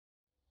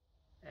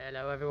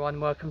Hello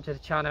everyone, welcome to the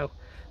channel.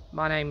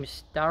 My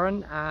name's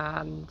Darren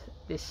and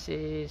this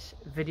is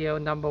video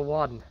number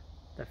 1,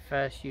 the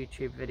first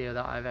YouTube video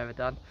that I've ever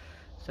done,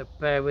 so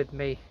bear with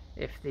me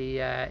if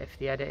the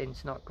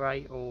editing's not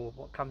great or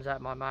what comes out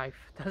of my mouth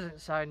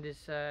doesn't sound as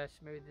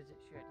smooth as it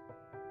should.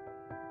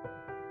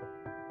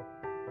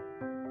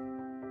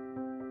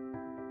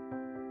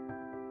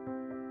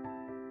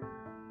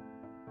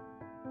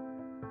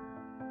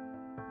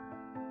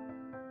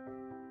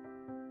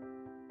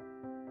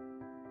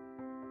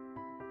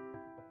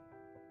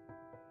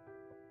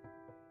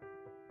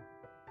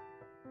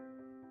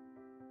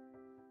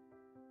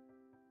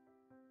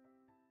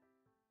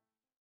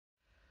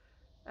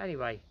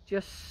 Anyway,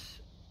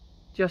 just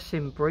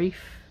in brief,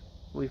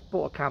 we've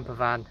bought a camper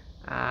van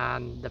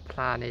and the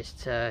plan is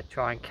to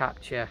try and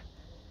capture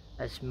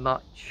as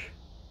much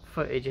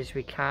footage as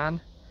we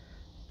can,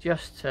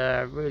 just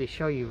to really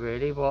show you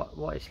really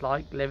what it's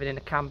like living in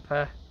a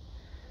camper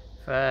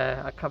for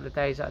a couple of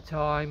days at a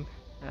time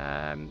in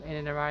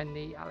and around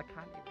the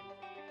Alicante.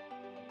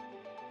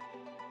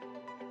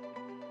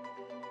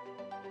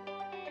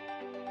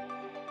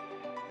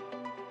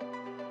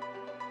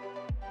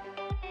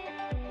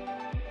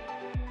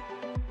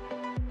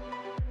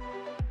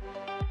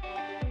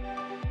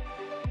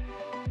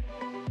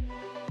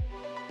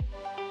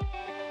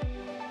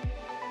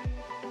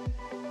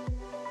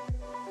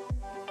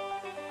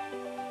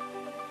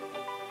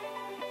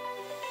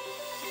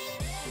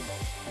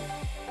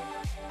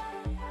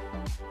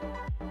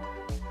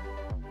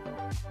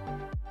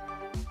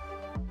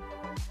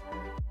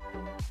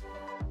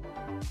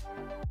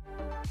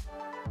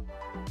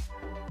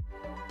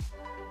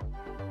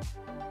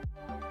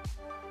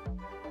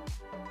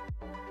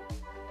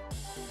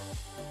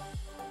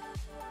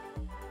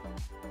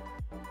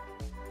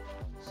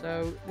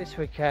 So this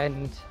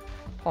weekend,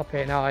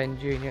 Poppy and I and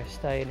Junior are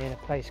staying in a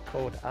place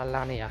called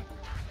Alannia.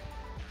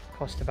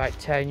 Cost about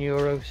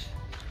 €10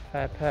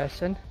 per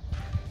person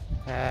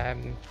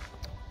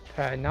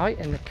per night,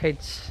 and the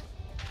kids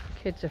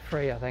are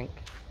free, I think.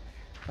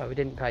 Well, we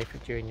didn't pay for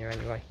Junior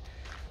anyway.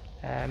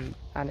 And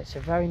it's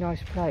a very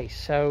nice place.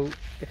 So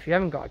if you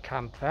haven't got a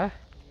camper,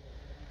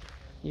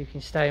 you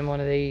can stay in one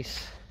of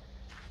these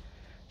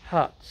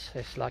huts.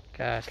 It's like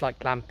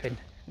glamping.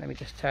 Let me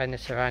just turn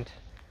this around.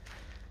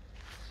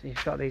 So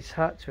you've got these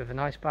huts with a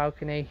nice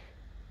balcony.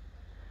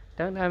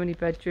 Don't know how many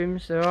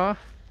bedrooms there are.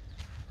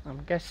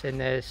 I'm guessing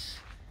there's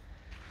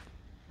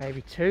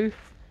maybe two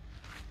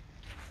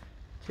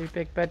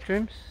big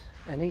bedrooms,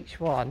 and each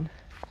one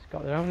has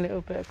got their own little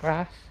bit of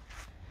grass,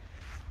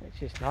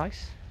 which is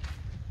nice,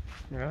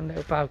 and their own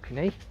little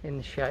balcony in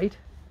the shade,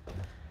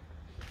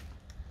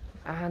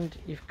 and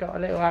you've got a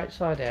little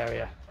outside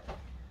area,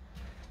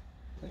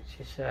 which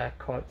is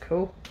quite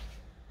cool.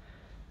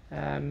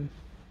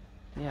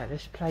 Yeah,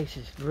 this place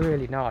is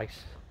really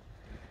nice,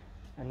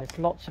 and there's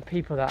lots of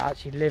people that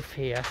actually live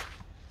here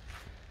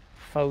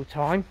full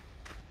time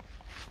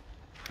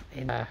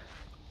in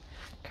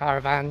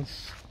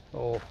caravans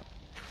or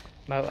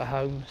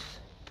motorhomes.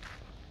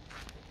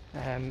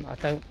 I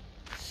don't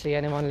see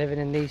anyone living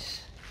in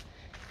these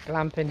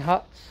glamping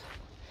huts,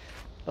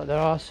 but there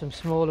are some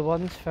smaller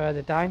ones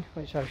further down,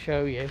 which I'll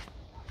show you,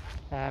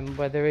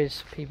 where there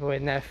is people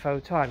in there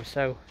full time.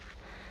 So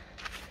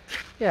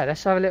yeah,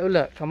 let's have a little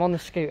look. I'm on the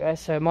scooter,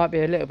 so it might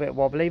be a little bit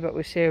wobbly, but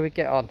we'll see how we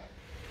get on.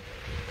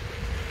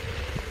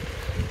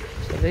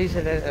 So these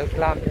are the little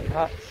glamping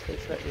huts,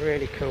 which look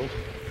really cool.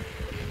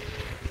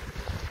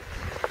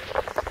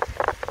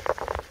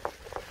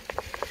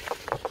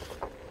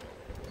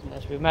 And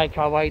as we make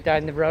our way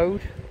down the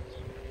road,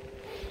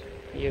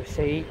 you'll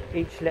see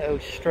each little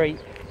street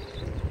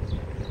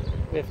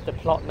with the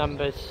plot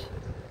numbers.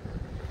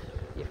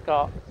 You've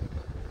got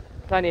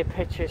plenty of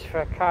pictures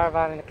for a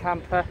caravan and a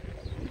camper.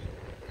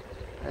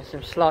 There's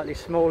some slightly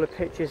smaller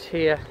pictures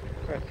here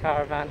for a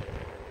caravan.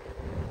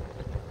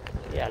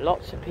 Yeah,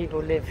 lots of people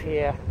live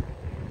here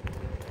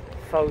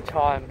full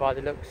time by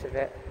the looks of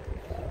it.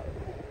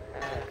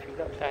 If you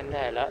look down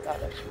there, look,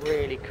 that looks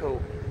really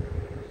cool.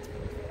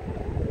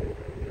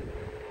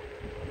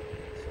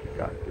 You've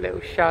got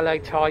little chalet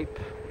type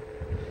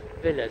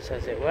villas,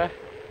 as it were.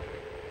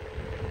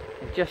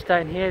 And just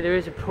down here there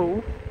is a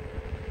pool,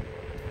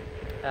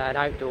 an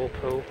outdoor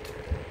pool.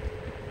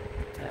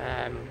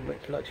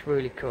 Which looks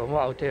really cool. And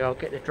what I'll do, I'll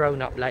get the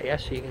drone up later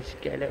so you can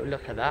get a little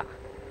look at that.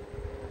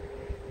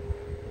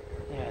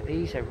 Yeah,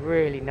 these are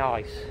really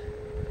nice.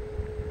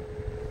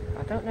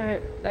 I don't know,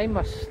 there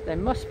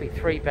must be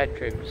 3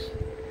 bedrooms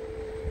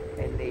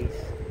in these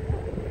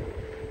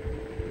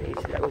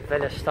little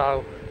villa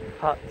style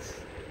huts.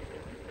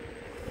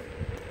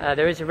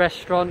 There is a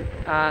restaurant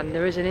and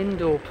there is an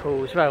indoor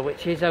pool as well,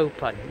 which is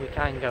open. We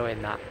can go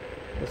in that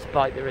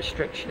despite the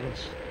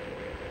restrictions.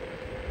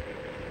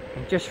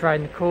 And just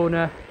round the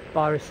corner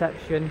by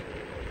reception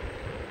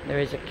there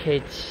is a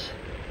kids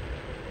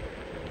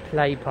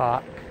play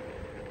park,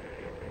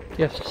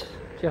 just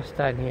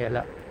down here,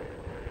 look,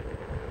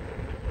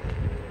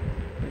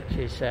 which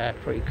is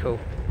pretty cool.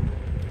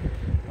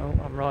 Oh,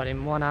 I'm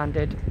riding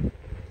one-handed.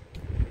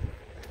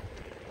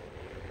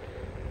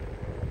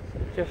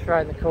 just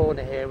round the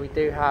corner here we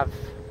do have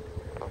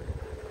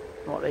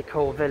what they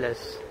call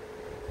villas,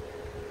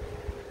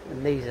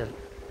 and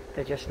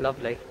they're just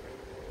lovely.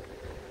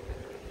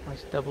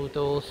 Nice double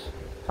doors,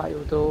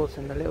 patio doors,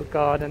 and the little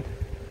garden.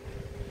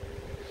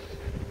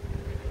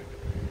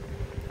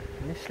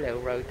 And this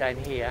little road down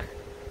here,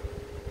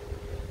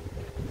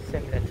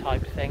 similar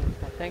type thing,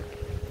 I think.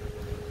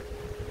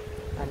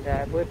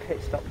 And we're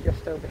pit stopped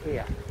just over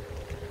here.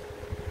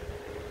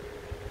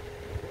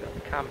 Got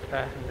the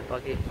camper and the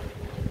buggy.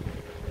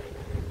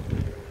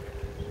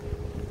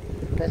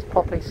 There's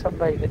Poppy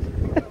sunbathing.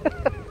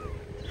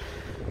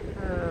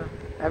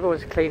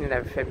 Everyone's cleaning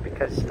everything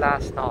because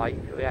last night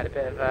we had a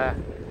bit of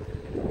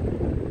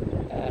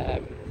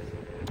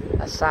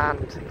a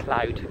sand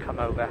cloud come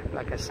over,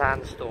 like a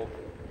sandstorm.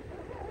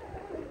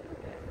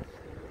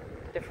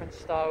 Different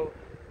style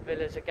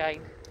villas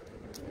again.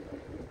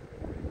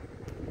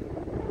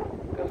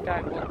 Go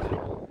down once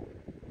more.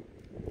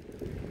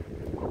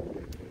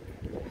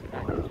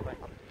 Back this way.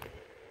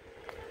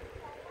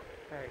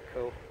 Very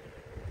cool.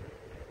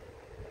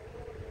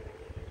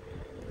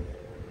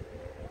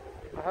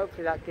 Well,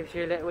 hopefully that gives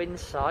you a little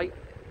insight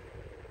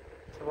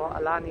to what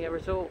Alannia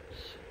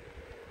Resorts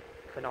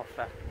can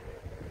offer.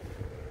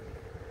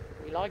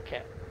 We like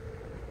it.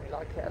 We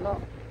like it a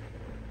lot.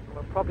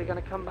 We're probably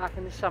going to come back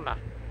in the summer.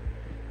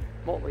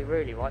 What we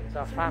really want is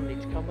our family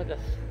to come with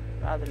us.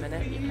 But at the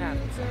minute, you can.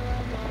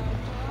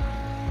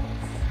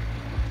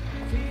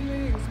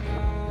 Feelings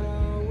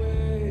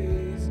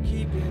always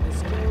keeping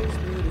us close,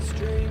 but it's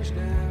strange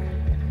now.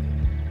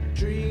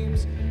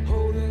 Dreams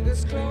holding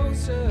us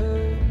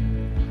closer.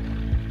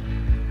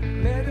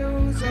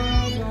 Meadows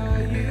of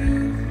our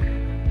youth,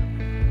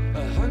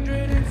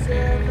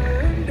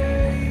 107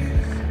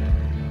 days,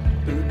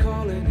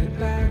 recalling it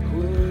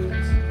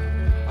backwards.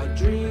 Our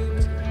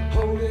dreams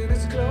holding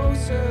us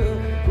closer.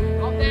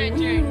 Up there,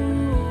 Jake.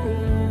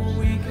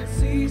 We can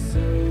see so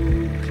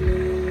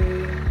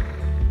clear.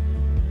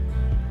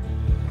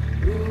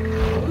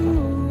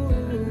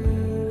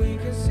 We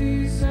can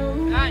see so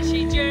clear.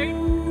 Actually, June.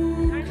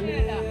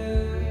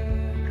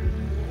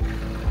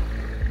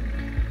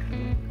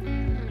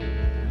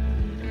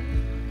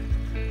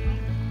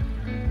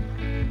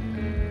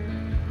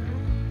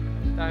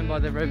 Down by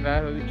the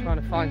river, we were trying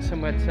to find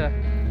somewhere to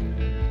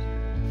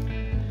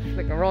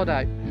flick a rod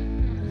out.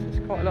 There's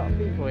quite a lot of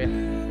people here.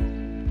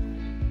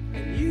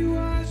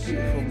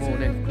 Beautiful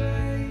morning.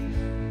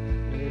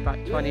 Maybe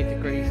about 20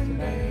 degrees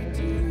today.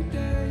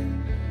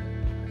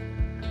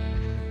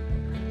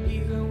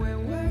 Even when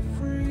we're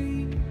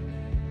free,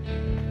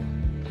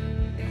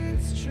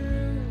 it's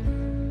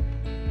true.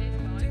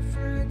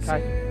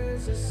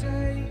 Differences the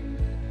same.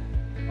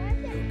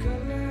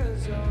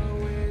 Colors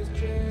always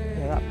change.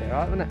 Yeah, that'd be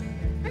alright, wouldn't it?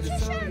 Let's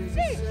just show them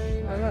fish.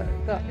 Oh look,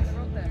 duck.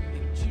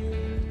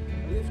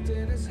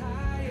 Lifting us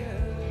higher.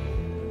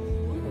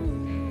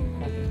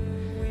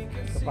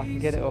 Go back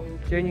and get it all.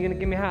 June, you gonna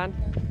give me a hand?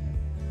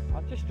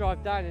 I'll just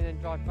drive down and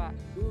then drive back.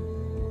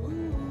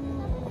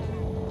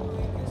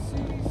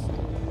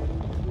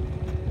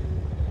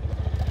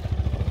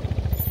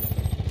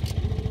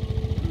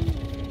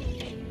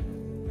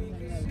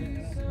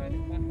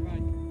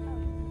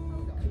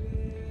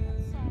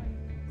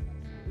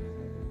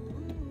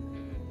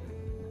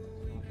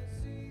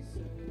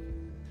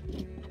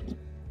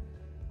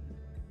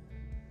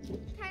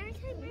 Can I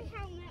take my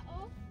helmet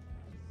off?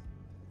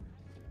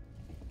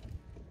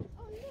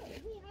 Oh look,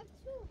 we have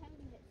two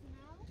helmets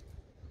now.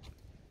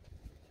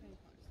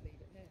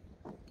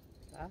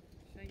 Huh?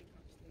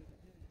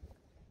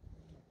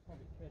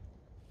 Probably could.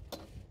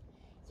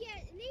 Yeah,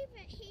 leave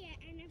it here,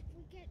 and if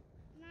we get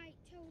like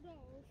told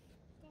off,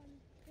 go and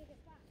put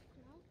it back,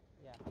 no?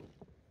 Yeah.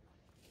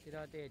 Good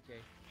idea,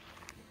 Jay.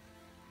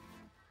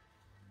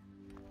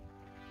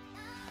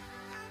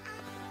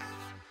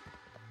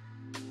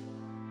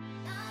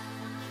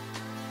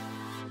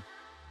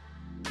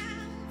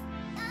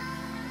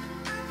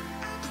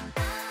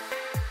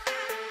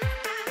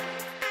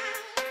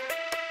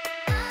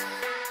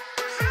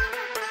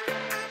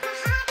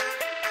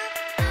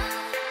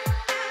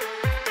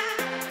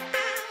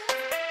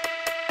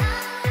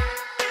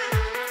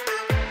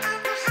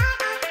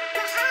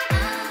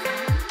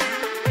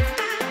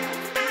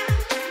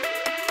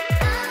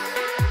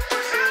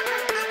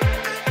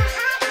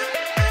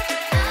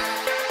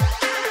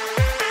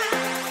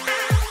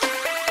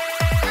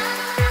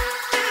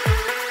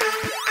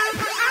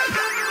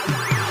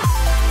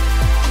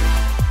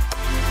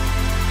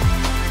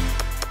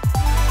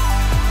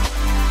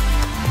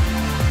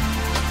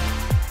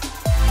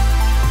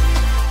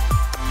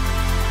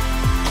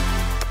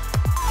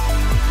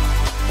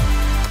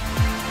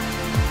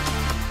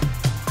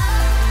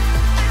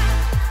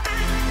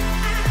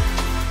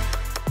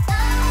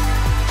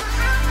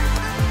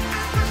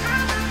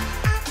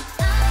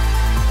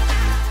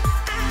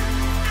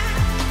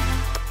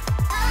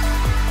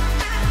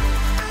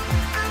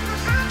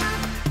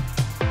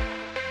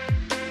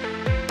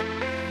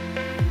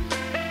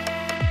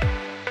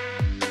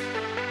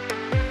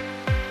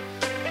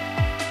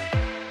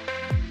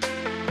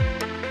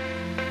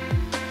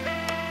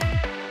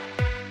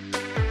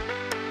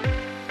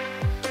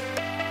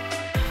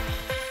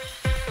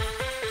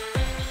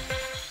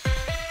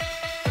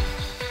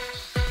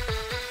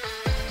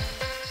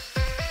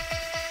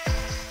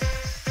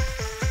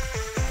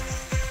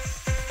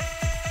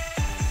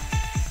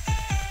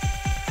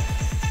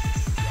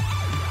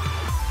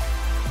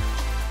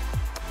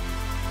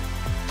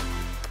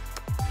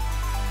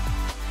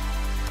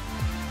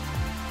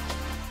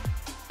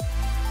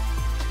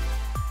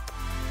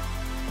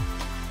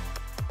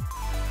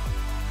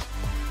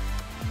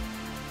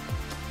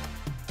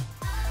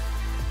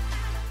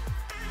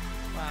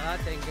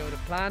 That didn't go to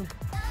plan.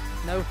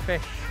 No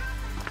fish,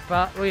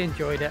 but we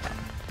enjoyed it.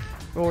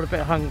 We're all a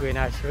bit hungry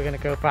now, so we're going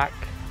to go back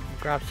and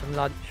grab some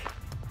lunch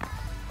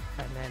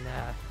and then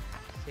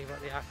see what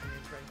the afternoon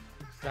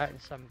brings out in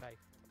Sunbay.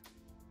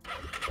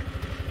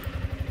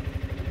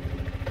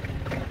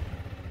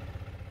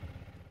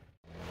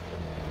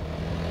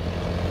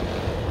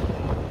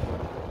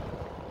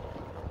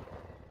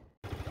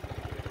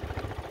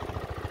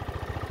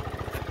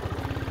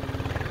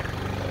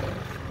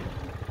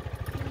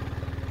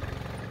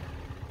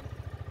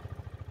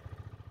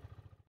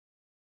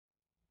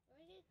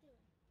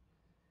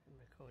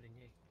 Recording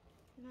you.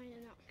 No,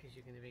 you're not. Because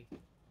you're going to be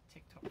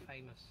TikTok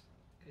famous.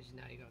 Because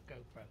now you got a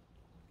GoPro.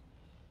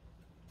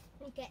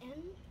 We'll get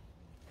him.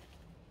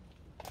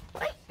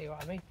 See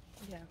what I mean?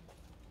 Yeah.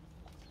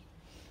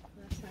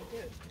 That's how I do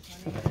it. Because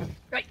I need to...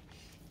 Right.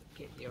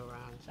 Get your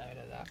hands out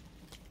of that.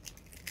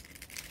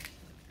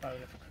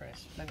 Bowler for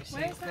Chris. Let me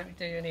see. Let me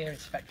do an ear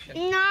inspection.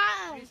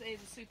 No!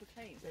 It's super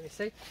clean. Let me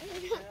see.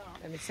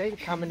 Let me see. The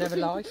camera never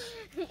lies.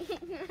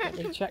 Let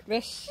me check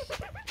this.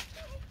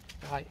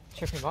 Right,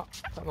 chip him up.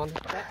 Put him on the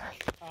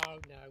deck. Oh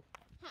no.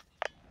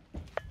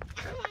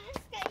 I want to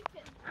escape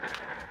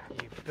him.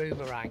 You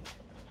boomerang.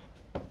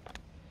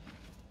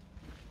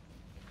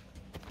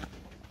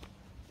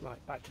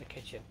 Right, back to the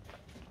kitchen.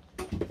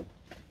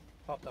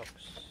 Hot dogs.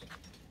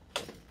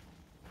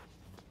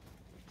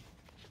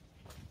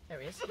 There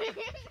he is.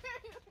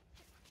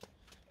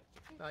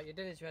 Right, your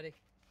dinner's ready.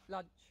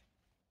 Lunch.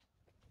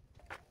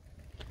 Just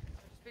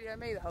video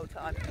me the whole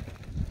time.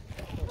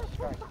 That's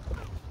great.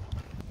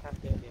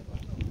 Can't do it the other way.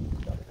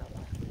 Got it that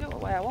way. Do it the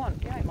way I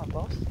want. You ain't my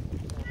boss.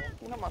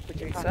 You're not my Can't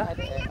producer.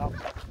 edit it up.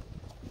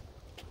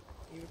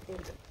 You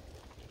recorded it?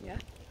 Yeah.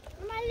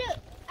 Mama, look,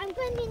 I'm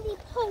going in the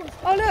pool.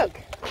 Oh look!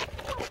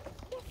 That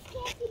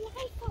scared the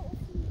life out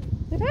of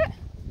me. Did it?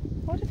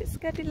 Why did it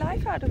scare the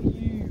life out of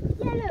you?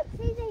 Yeah, look,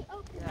 see they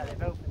open Yeah, it.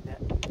 they've opened it.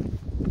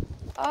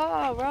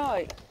 Oh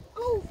right.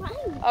 Oh,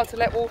 fine. Oh, to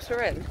let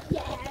water in?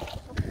 Yeah.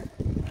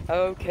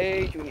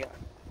 Okay, Junior.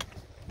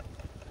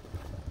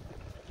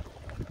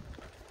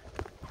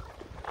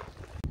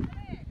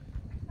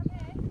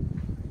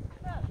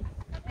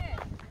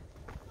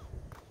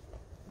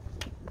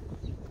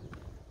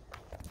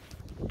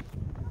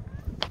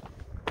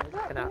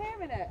 Looking I'm at.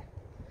 hearing it.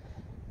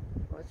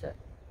 What's it?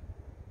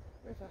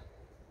 River.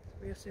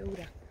 Rio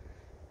Silda.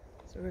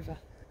 It's a river.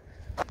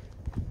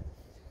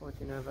 What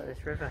do you know about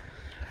this river?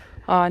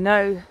 Oh, I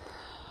know.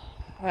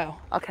 Well,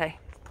 okay.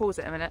 Pause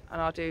it a minute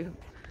and I'll do.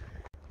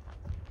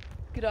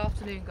 Good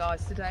afternoon,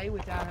 guys. Today we're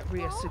down at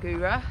Rio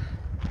Segura.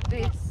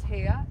 This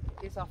here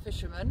is our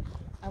fisherman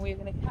and we're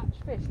going to catch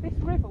fish. This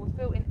river was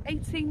built in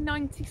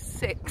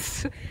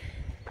 1896.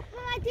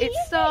 Mama, It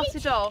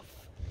started off.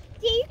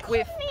 Do you call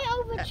with- me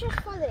over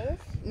just for this?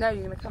 No,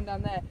 you're going to come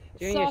down there. It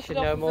Junior started should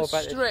off know with more a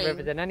about this string.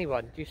 river than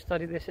anyone. Do you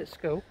study this at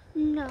school?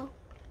 No.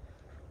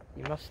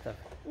 You must have.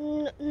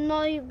 No,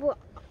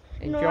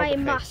 In no, I geography?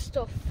 must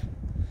have.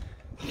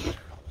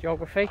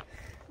 Geography?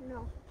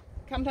 No.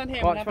 Come down here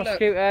and Watch have my a look.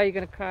 scooter, you're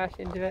going to crash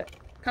into it.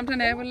 Come down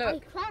here, have a I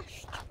look.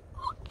 crashed.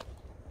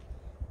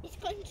 It's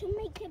going to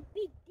make a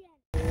big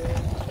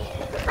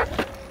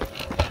dent.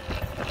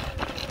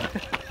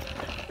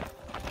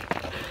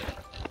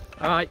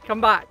 Alright,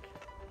 come back.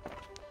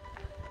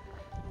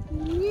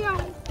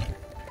 Yeah.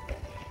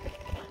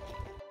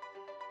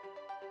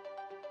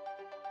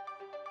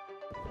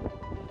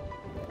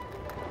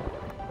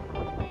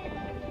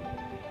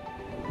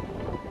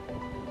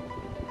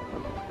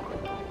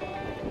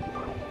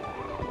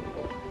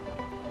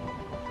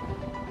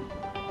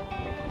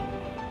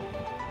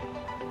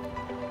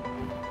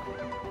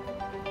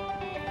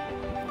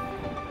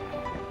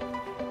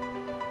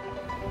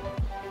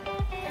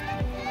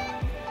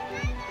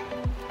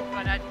 Come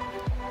on, Ed.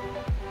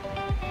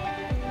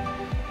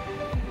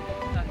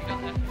 So you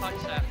got the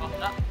kite surf off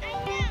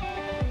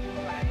that.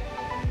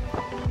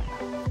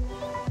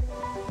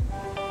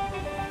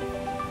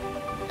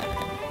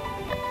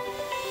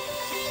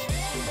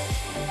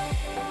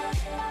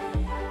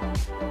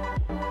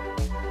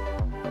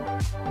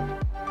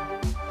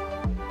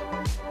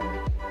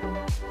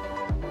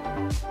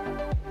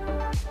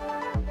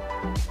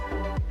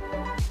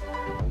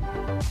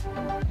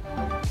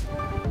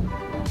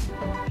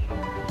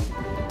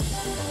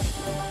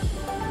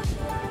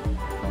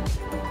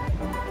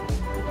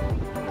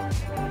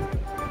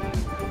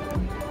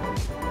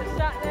 Just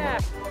sat there.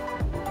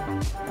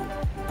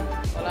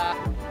 Hola.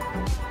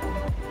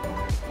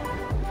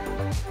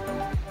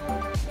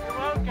 You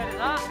won't get it,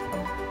 that.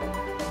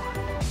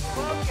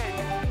 You won't get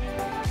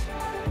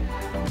it.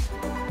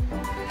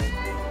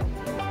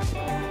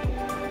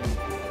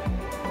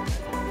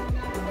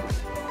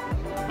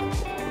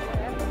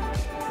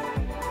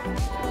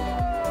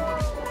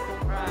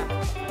 Right.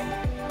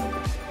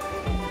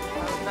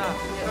 Well done.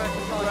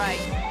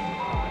 Great.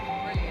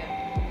 Brilliant.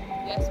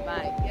 Yes,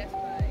 mate. Yes,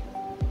 mate.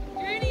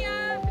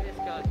 Junior! Look at this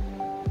guy.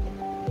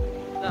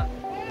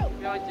 Look,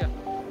 behind you.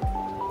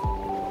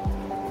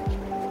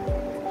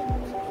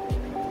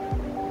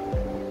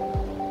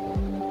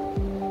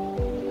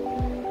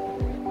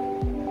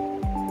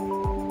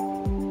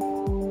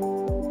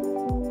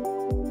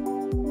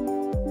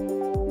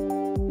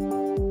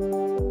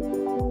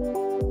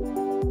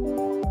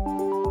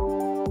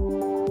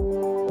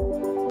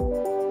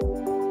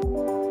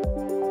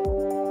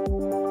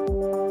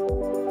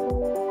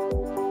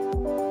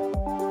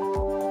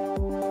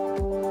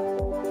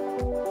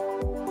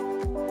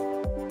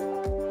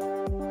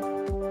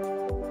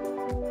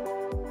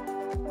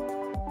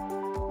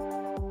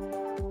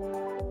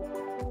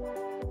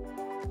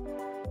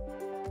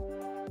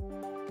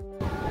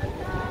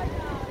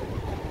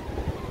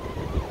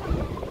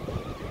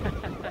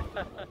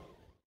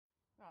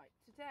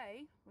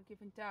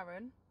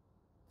 Darren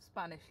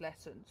Spanish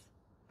lessons.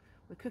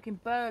 We're cooking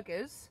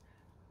burgers,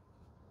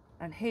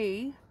 and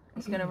he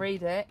is going to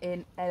read it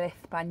in el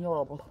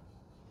español.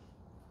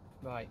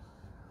 Right.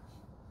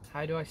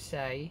 How do I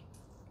say,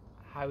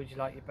 how would you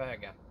like your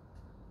burger?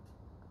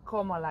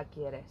 Como la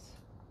quieres?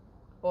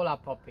 Hola,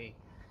 Poppy.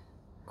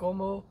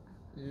 Como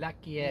la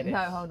quieres? No,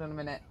 hold on a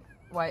minute.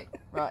 Wait,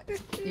 right.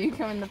 You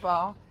come in the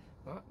bar.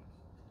 What?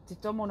 Te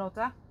tomo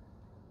nota.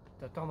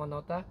 Te tomo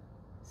nota?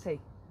 Sí.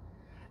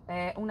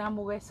 Una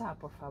hamburguesa,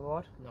 por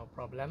favor. No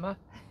problema.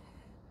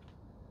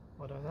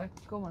 What do I say?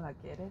 ¿Cómo la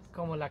quieres?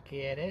 Como la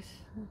quieres?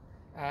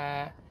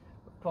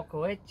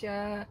 Poco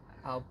hecha,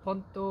 al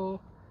punto,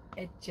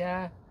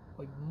 hecha,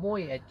 o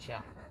muy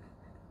hecha.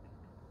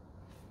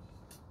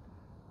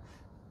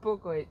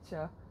 Poco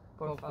hecha,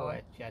 por Poco favor.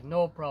 hecha,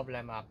 no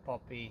problema,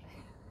 Poppy.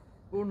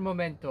 Un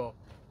momento.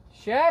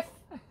 Chef,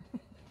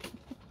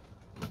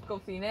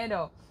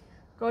 Cocinero.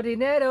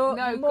 cocinero,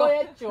 No, muy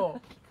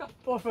hecho.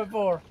 Por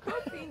favor.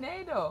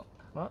 Cocinero.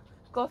 What?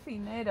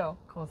 Cocinero.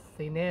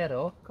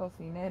 Cocinero.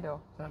 Cocinero.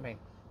 What's that mean?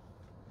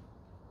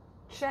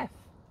 Chef.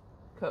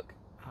 Cook.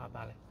 Ah,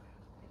 vale.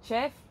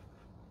 Chef.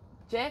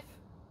 Jeff.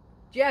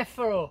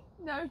 Jeffro.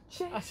 No,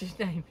 chef. That's his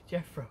name,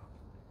 Jeffro.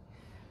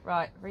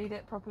 Right, read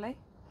it properly.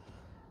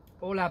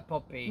 Hola,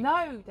 Poppy.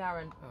 No,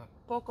 Darren. Oh.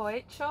 Poco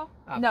hecho.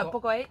 Ah, No,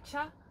 poco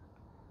hecha.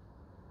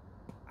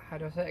 How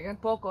do I say it again?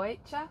 Poco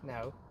hecha.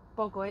 No.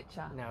 Poco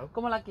hecha. No.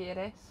 ¿Cómo la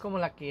quieres? Como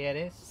la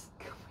quieres?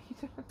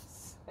 You don't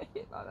say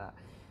it like that.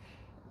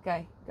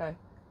 Okay, go.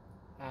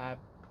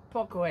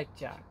 Poco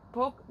hecha.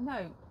 No,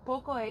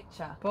 poco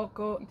hecha.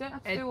 Poco You don't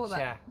have to do all hecha.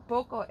 that.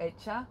 Poco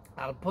hecha.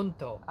 Al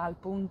punto. Al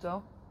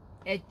punto.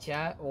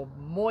 Hecha or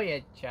muy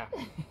hecha.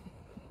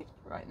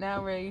 Right,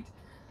 now read.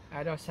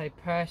 How do I say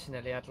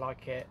personally I'd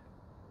like it?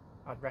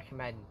 I'd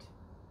recommend.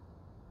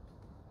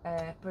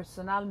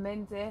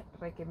 Personalmente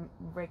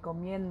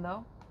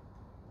recomiendo.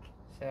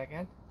 Say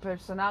again.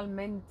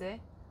 Personalmente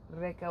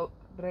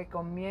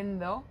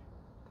recomiendo.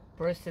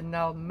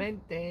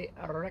 Personalmente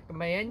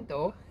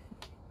recomiendo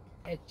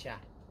hecha.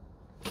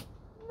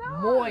 No.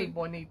 Muy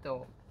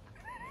bonito.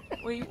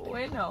 Muy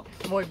bueno.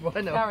 Muy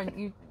bueno. Darren,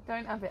 you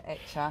don't have it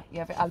hecha, you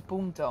have it al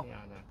punto. Yeah,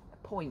 I know.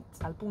 Point,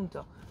 al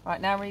punto. Right,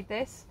 now read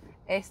this.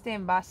 Este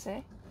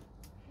envase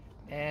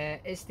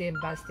Este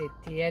envase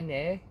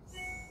tiene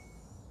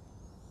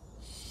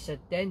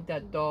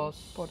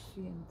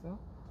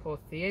 72%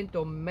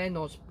 %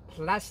 menos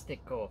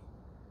plástico.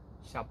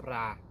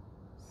 Sabrá.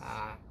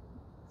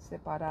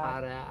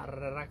 separar. Para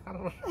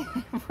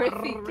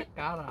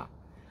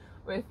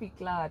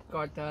Reciclar.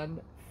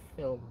 cartón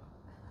film.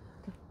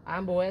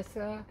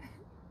 Hamburguesa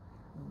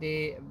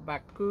de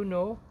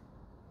vacuno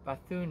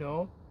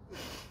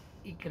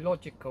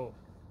ecológico.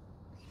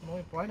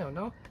 Muy bueno,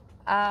 ¿no?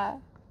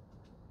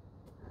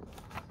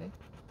 ¿Sí?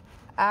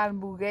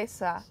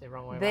 Hamburguesa Sí,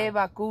 wrong way de around.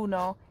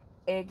 vacuno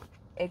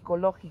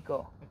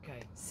ecológico.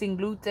 Okay, Sin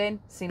gluten,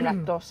 sin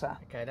lactosa.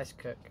 okay, let's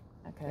cook.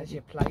 Okay, There's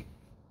your plate.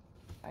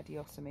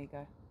 adios,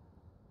 amigo.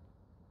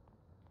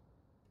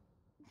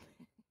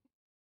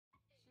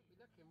 Should be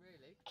looking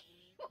really.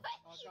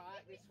 I'll go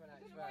out this one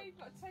out as well. You've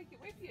got to take it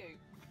with you.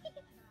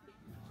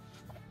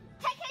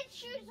 Take his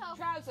shoes off.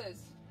 Trousers.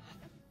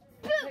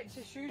 Takes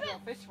his shoes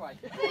off this way.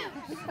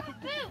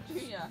 Boots.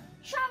 Junior.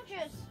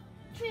 Trousers.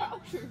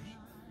 Trousers.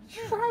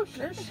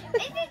 Trousers? Is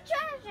it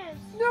trousers?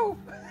 No.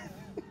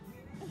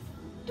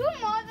 Do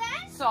more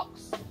then.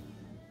 Socks.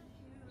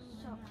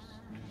 Socks.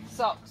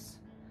 Socks.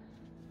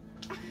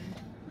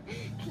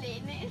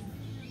 Clean it.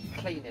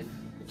 Cleaning.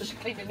 Just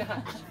cleaning the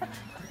house.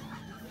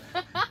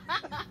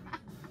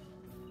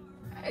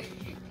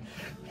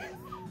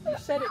 You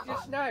said it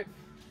just now.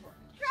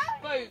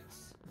 Trousers.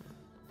 Boots.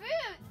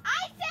 Boots.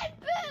 I said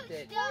boots.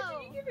 Did. Why No.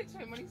 did you give it to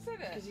him when he said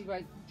Because it? he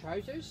went,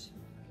 trousers?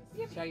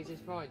 Yeah, Change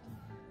his mind.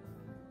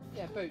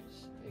 Yeah,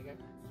 boots. There you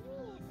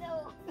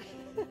No.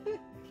 go.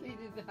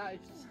 Cleaning the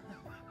house.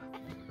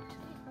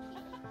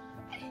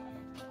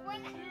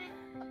 When